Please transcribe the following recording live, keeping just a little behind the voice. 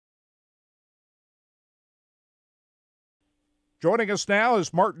Joining us now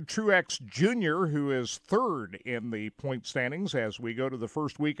is Martin Truex Jr., who is third in the point standings as we go to the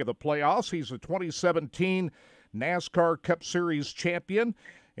first week of the playoffs. He's a 2017 NASCAR Cup Series champion.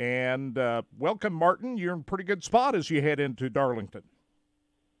 And welcome, Martin. You're in a pretty good spot as you head into Darlington.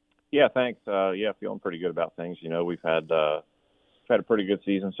 Yeah, thanks. Feeling pretty good about things. You know, we've had a pretty good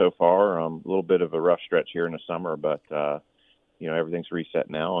season so far. A little bit of a rough stretch here in the summer, but everything's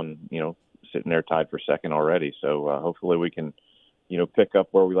reset now, and sitting there tied for second already. So hopefully we can pick up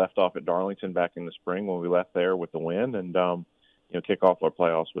where we left off at Darlington back in the spring when we left there with the win, and kick off our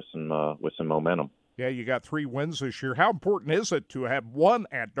playoffs with some momentum. Yeah, you got 3 wins this year. How important is it to have won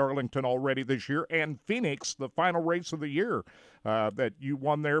at Darlington already this year, and Phoenix, the final race of the year, that you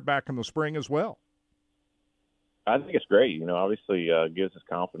won there back in the spring as well? I think it's great. Obviously gives us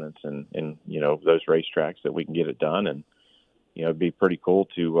confidence in those racetracks that we can get it done, and it'd be pretty cool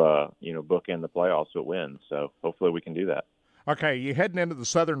to bookend the playoffs with wins. So hopefully we can do that. Okay, you're heading into the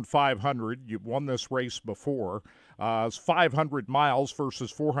Southern 500. You've won this race before. It's 500 miles versus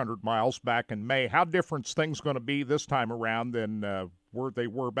 400 miles back in May. How different's things going to be this time around than where they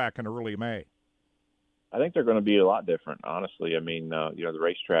were back in early May? I think they're going to be a lot different, honestly. I mean, the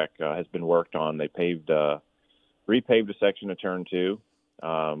racetrack has been worked on. They repaved a section of Turn 2,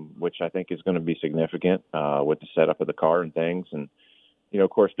 which I think is going to be significant with the setup of the car and things. And of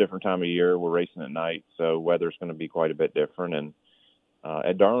course, different time of year. We're racing at night, so weather's going to be quite a bit different. And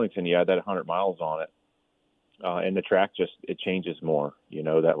at Darlington, that 100 miles on it, and the track it changes more.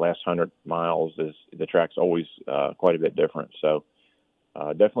 That last 100 miles the track's always quite a bit different. So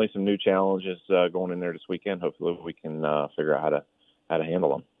definitely some new challenges going in there this weekend. Hopefully, we can figure out how to handle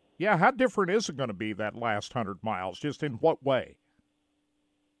them. Yeah, how different is it going to be that last 100 miles? Just in what way?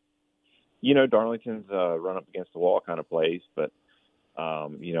 Darlington's run up against the wall kind of place, but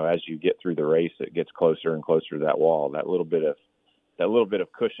as you get through the race, it gets closer and closer to that wall. That little bit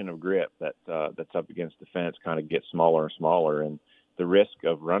of cushion of grip that's up against the fence kind of gets smaller and smaller, and the risk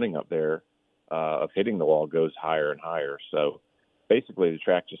of running up there, of hitting the wall, goes higher and higher. So basically, the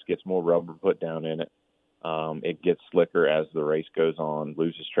track just gets more rubber put down in it. It gets slicker as the race goes on,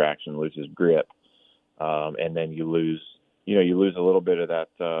 loses traction, loses grip, and then you lose a little bit of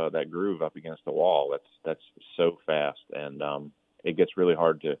that groove up against the wall. That's so fast, and it gets really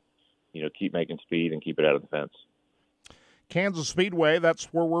hard to, keep making speed and keep it out of the fence. Kansas Speedway, that's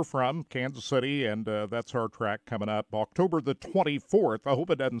where we're from, Kansas City, and that's our track coming up October the 24th. I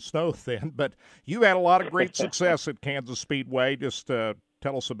hope it doesn't snow then, but you had a lot of great success at Kansas Speedway. Just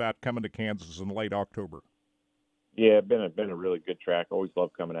tell us about coming to Kansas in late October. Yeah, been a really good track. Always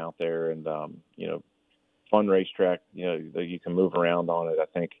love coming out there, and fun racetrack. You can move around on it. I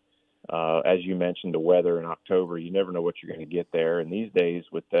think, as you mentioned, the weather in October, you never know what you're going to get there. And these days,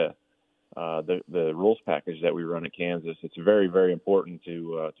 with the rules package that we run at Kansas, it's very, very important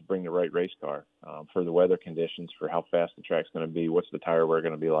to bring the right race car for the weather conditions, for how fast the track's going to be, what's the tire wear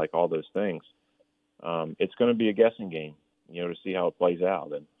going to be like, all those things. It's going to be a guessing game, to see how it plays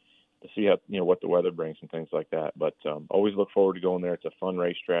out and to see how what the weather brings and things like that. But always look forward to going there. It's a fun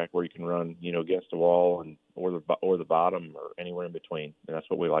racetrack where you can run against the wall and or the bottom or anywhere in between, and that's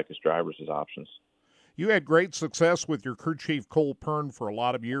what we like as drivers, as options. You had great success with your crew chief, Cole Pern, for a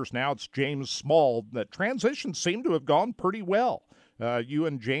lot of years. Now it's James Small. The transitions seem to have gone pretty well. You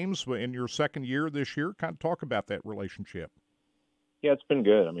and James, in your second year this year, kind of talk about that relationship. Yeah, it's been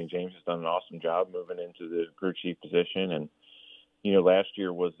good. I mean, James has done an awesome job moving into the crew chief position. And, last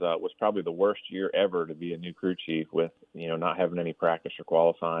year was probably the worst year ever to be a new crew chief with, not having any practice or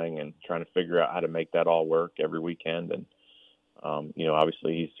qualifying and trying to figure out how to make that all work every weekend. And,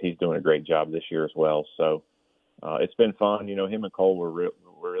 obviously he's doing a great job this year as well. So it's been fun. Him and Cole were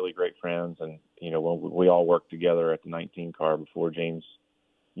really great friends. And, we all worked together at the 19 car before James,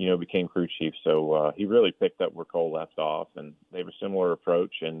 became crew chief. So he really picked up where Cole left off, and they have a similar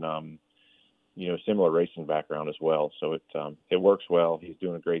approach and, similar racing background as well. So it works well. He's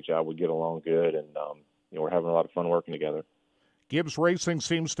doing a great job. We get along good, and, we're having a lot of fun working together. Gibbs Racing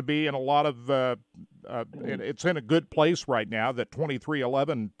seems to be in a lot of it's in a good place right now. That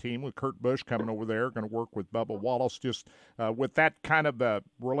 2311 team with Kurt Busch coming over there, going to work with Bubba Wallace. Just with that kind of a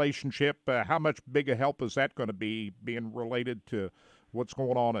relationship, how much big a help is that going to be, being related to what's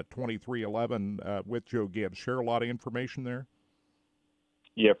going on at 2311 with Joe Gibbs? Share a lot of information there?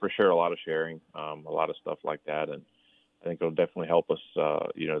 Yeah, for sure. A lot of sharing, a lot of stuff like that. And I think it'll definitely help us,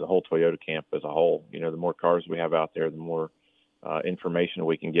 the whole Toyota camp as a whole. The more cars we have out there, the more information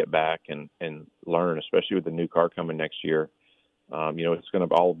we can get back and learn, especially with the new car coming next year. It's going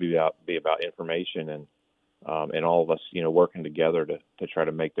to all be about information and all of us, working together to try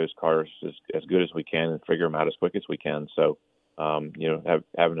to make those cars as good as we can and figure them out as quick as we can. So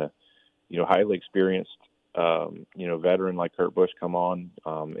Having a highly experienced veteran like Kurt Busch come on,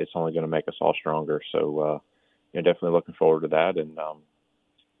 it's only going to make us all stronger. So definitely looking forward to that, and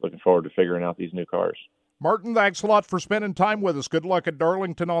looking forward to figuring out these new cars. Martin, thanks a lot for spending time with us. Good luck at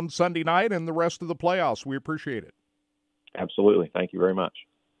Darlington on Sunday night and the rest of the playoffs. We appreciate it. Absolutely. Thank you very much.